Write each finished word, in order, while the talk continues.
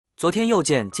昨天又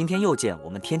见，今天又见，我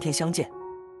们天天相见。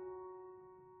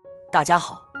大家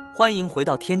好，欢迎回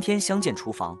到天天相见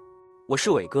厨房，我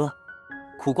是伟哥。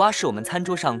苦瓜是我们餐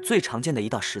桌上最常见的一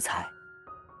道食材，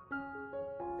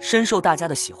深受大家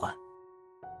的喜欢，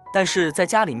但是在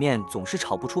家里面总是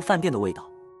炒不出饭店的味道。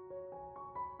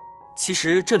其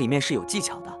实这里面是有技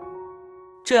巧的，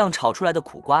这样炒出来的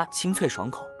苦瓜清脆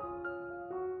爽口，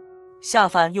下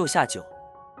饭又下酒，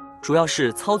主要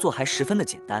是操作还十分的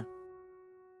简单。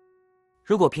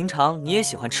如果平常你也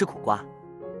喜欢吃苦瓜，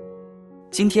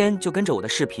今天就跟着我的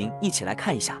视频一起来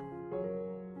看一下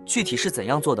具体是怎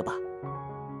样做的吧。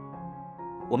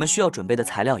我们需要准备的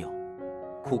材料有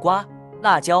苦瓜、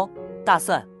辣椒、大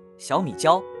蒜、小米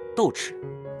椒、豆豉。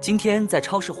今天在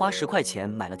超市花10块钱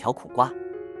买了条苦瓜，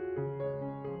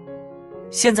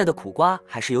现在的苦瓜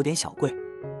还是有点小贵。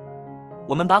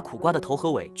我们把苦瓜的头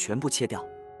和尾全部切掉，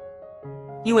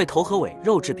因为头和尾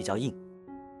肉质比较硬，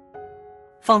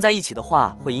放在一起的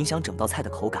话会影响整道菜的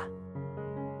口感。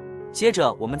接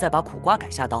着我们再把苦瓜改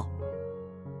下刀，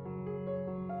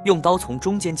用刀从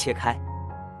中间切开，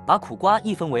把苦瓜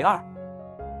一分为2。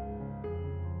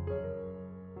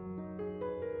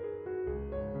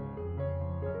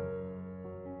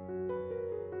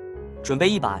准备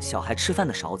一把小孩吃饭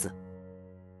的勺子，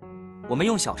我们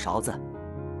用小勺子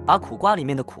把苦瓜里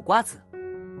面的苦瓜籽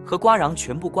和瓜瓤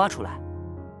全部刮出来，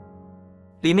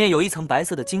里面有一层白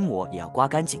色的筋膜也要刮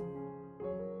干净，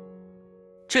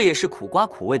这也是苦瓜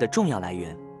苦味的重要来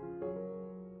源，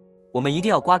我们一定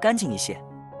要刮干净一些。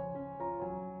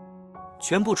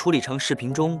全部处理成视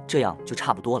频中这样就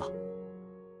差不多了。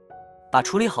把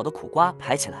处理好的苦瓜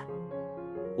排起来，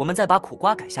我们再把苦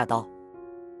瓜改下刀，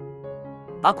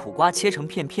把苦瓜切成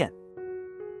片片，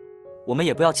我们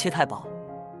也不要切太薄，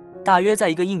大约在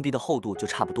1个硬币的厚度就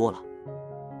差不多了。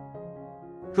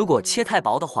如果切太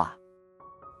薄的话，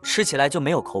吃起来就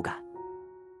没有口感，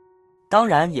当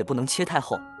然也不能切太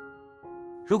厚，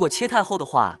如果切太厚的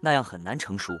话，那样很难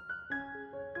成熟，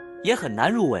也很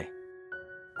难入味。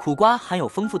苦瓜含有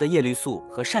丰富的叶绿素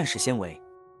和膳食纤维，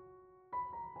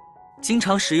经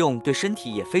常食用对身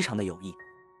体也非常的有益。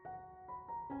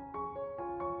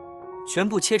全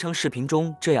部切成视频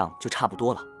中这样就差不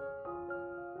多了。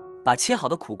把切好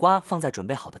的苦瓜放在准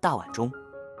备好的大碗中，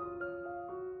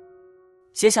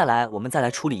接下来我们再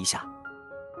来处理一下。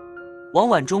往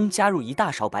碗中加入1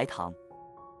大勺白糖，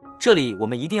这里我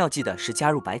们一定要记得是加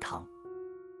入白糖，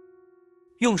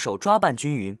用手抓拌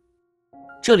均匀，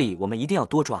这里我们一定要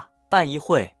多抓，拌一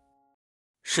会，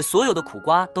使所有的苦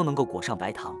瓜都能够裹上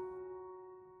白糖。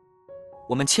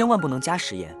我们千万不能加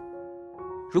食盐，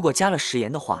如果加了食盐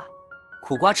的话，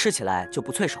苦瓜吃起来就不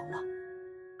脆爽了。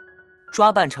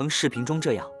抓拌成视频中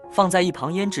这样，放在一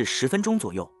旁腌制10分钟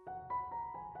左右。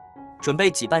准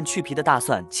备几瓣去皮的大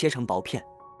蒜切成薄片，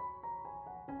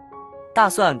大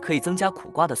蒜可以增加苦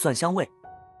瓜的蒜香味，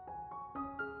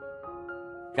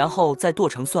然后再剁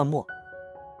成蒜末，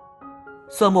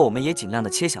蒜末我们也尽量的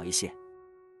切小一些。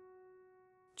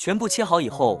全部切好以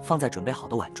后放在准备好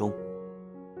的碗中。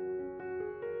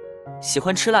喜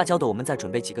欢吃辣椒的我们再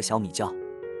准备几个小米椒，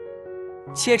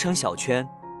切成小圈，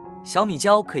小米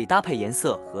椒可以搭配颜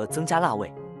色和增加辣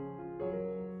味，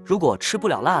如果吃不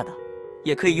了辣的，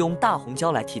也可以用大红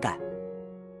椒来替代。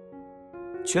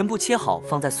全部切好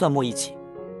放在蒜末一起。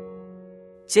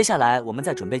接下来我们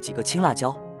再准备几个青辣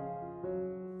椒，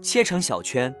切成小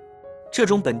圈，这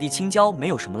种本地青椒没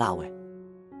有什么辣味，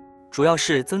主要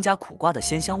是增加苦瓜的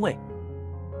鲜香味。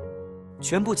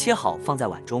全部切好放在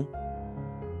碗中。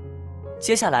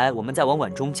接下来我们再往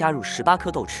碗中加入18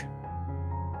颗豆豉。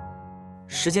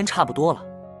时间差不多了，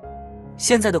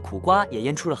现在的苦瓜也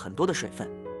腌出了很多的水分，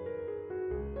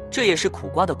这也是苦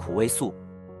瓜的苦味素。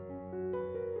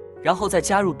然后再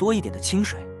加入多一点的清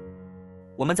水，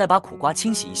我们再把苦瓜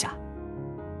清洗一下，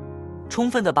充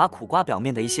分的把苦瓜表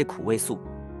面的一些苦味素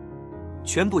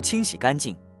全部清洗干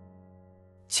净。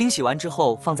清洗完之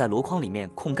后放在箩筐里面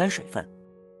控干水分。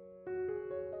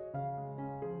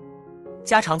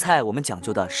家常菜我们讲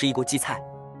究的是一锅荠菜，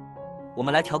我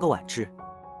们来调个碗汁，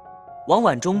往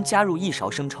碗中加入1勺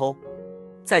生抽，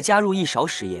再加入1勺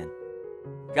食盐，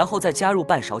然后再加入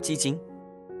半勺鸡精，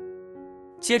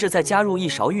接着再加入1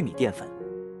勺玉米淀粉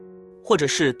或者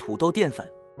是土豆淀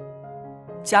粉，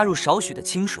加入少许的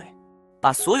清水，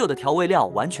把所有的调味料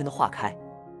完全的化开，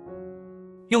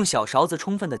用小勺子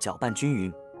充分的搅拌均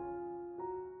匀。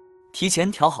提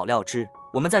前调好料汁，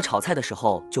我们在炒菜的时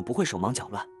候就不会手忙脚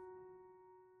乱。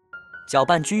搅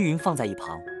拌均匀放在一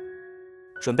旁，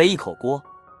准备1口锅，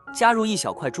加入1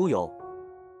小块猪油，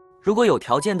如果有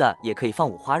条件的也可以放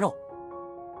五花肉。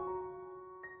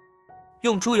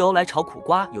用猪油来炒苦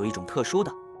瓜有一种特殊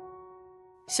的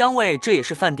香味这也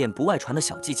是饭店不外传的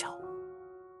小技巧。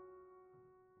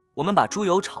我们把猪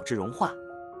油炒至融化，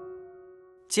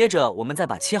接着我们再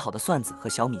把切好的蒜子和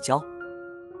小米椒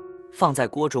放在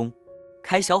锅中，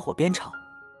开小火煸炒，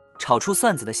炒出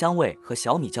蒜子的香味和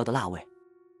小米椒的辣味。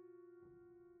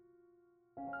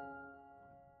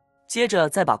接着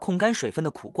再把控干水分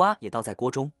的苦瓜也倒在锅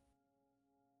中，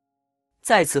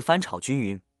再次翻炒均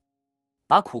匀，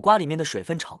把苦瓜里面的水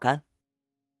分炒干。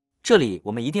这里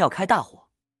我们一定要开大火，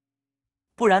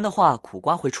不然的话苦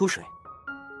瓜会出水，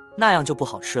那样就不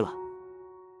好吃了。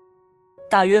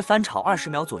大约翻炒20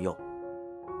秒左右，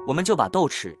我们就把豆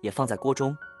豉也放在锅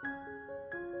中。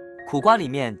苦瓜里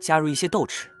面加入一些豆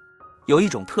豉，有一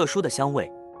种特殊的香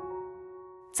味。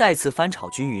再次翻炒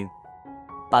均匀，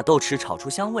把豆豉炒出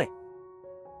香味。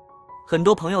很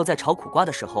多朋友在炒苦瓜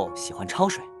的时候喜欢焯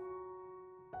水，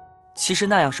其实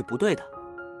那样是不对的，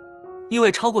因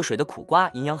为焯过水的苦瓜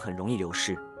营养很容易流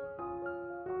失。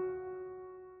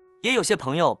也有些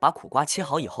朋友把苦瓜切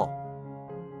好以后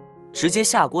直接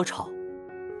下锅炒，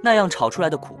那样炒出来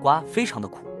的苦瓜非常的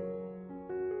苦。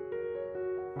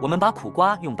我们把苦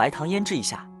瓜用白糖腌制一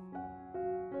下，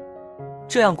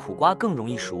这样苦瓜更容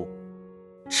易熟，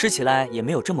吃起来也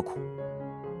没有这么苦。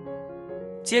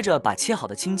接着把切好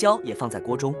的青椒也放在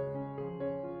锅中，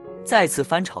再次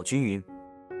翻炒均匀，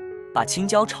把青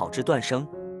椒炒至断生。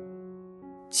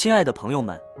亲爱的朋友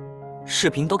们，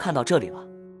视频都看到这里了，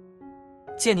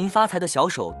借您发财的小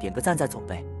手点个赞再走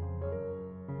呗。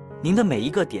您的每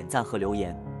一个点赞和留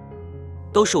言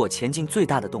都是我前进最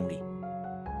大的动力。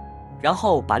然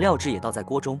后把料汁也倒在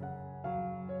锅中，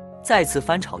再次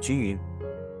翻炒均匀。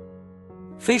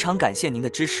非常感谢您的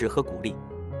支持和鼓励。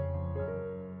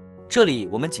这里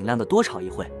我们尽量的多炒一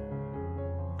会，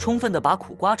充分的把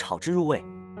苦瓜炒至入味，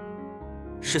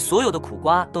使所有的苦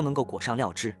瓜都能够裹上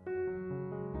料汁。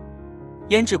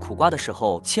腌制苦瓜的时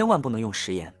候千万不能用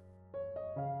食盐，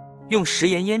用食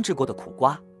盐腌制过的苦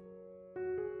瓜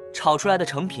炒出来的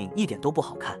成品一点都不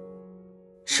好看，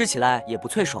吃起来也不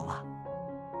脆爽了。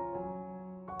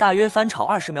大约翻炒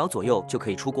20秒左右就可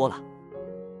以出锅了。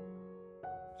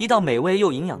一道美味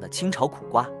又营养的清炒苦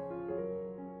瓜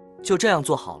就这样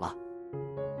做好了，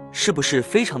是不是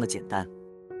非常的简单？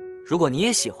如果你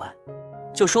也喜欢，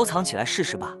就收藏起来试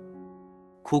试吧。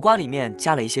苦瓜里面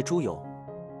加了一些猪油，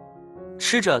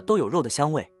吃着都有肉的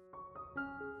香味。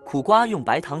苦瓜用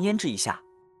白糖腌制一下，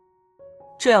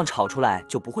这样炒出来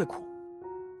就不会苦。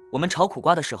我们炒苦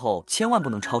瓜的时候千万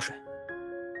不能焯水，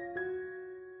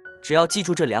只要记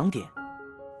住这2点，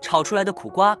炒出来的苦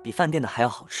瓜比饭店的还要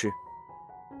好吃。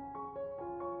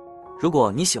如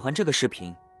果你喜欢这个视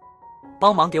频，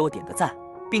帮忙给我点个赞，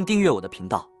并订阅我的频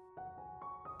道。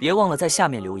别忘了在下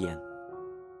面留言，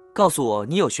告诉我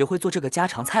你有学会做这个家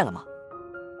常菜了吗？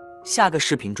下个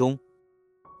视频中，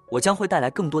我将会带来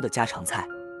更多的家常菜。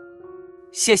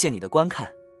谢谢你的观看，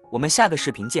我们下个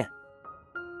视频见。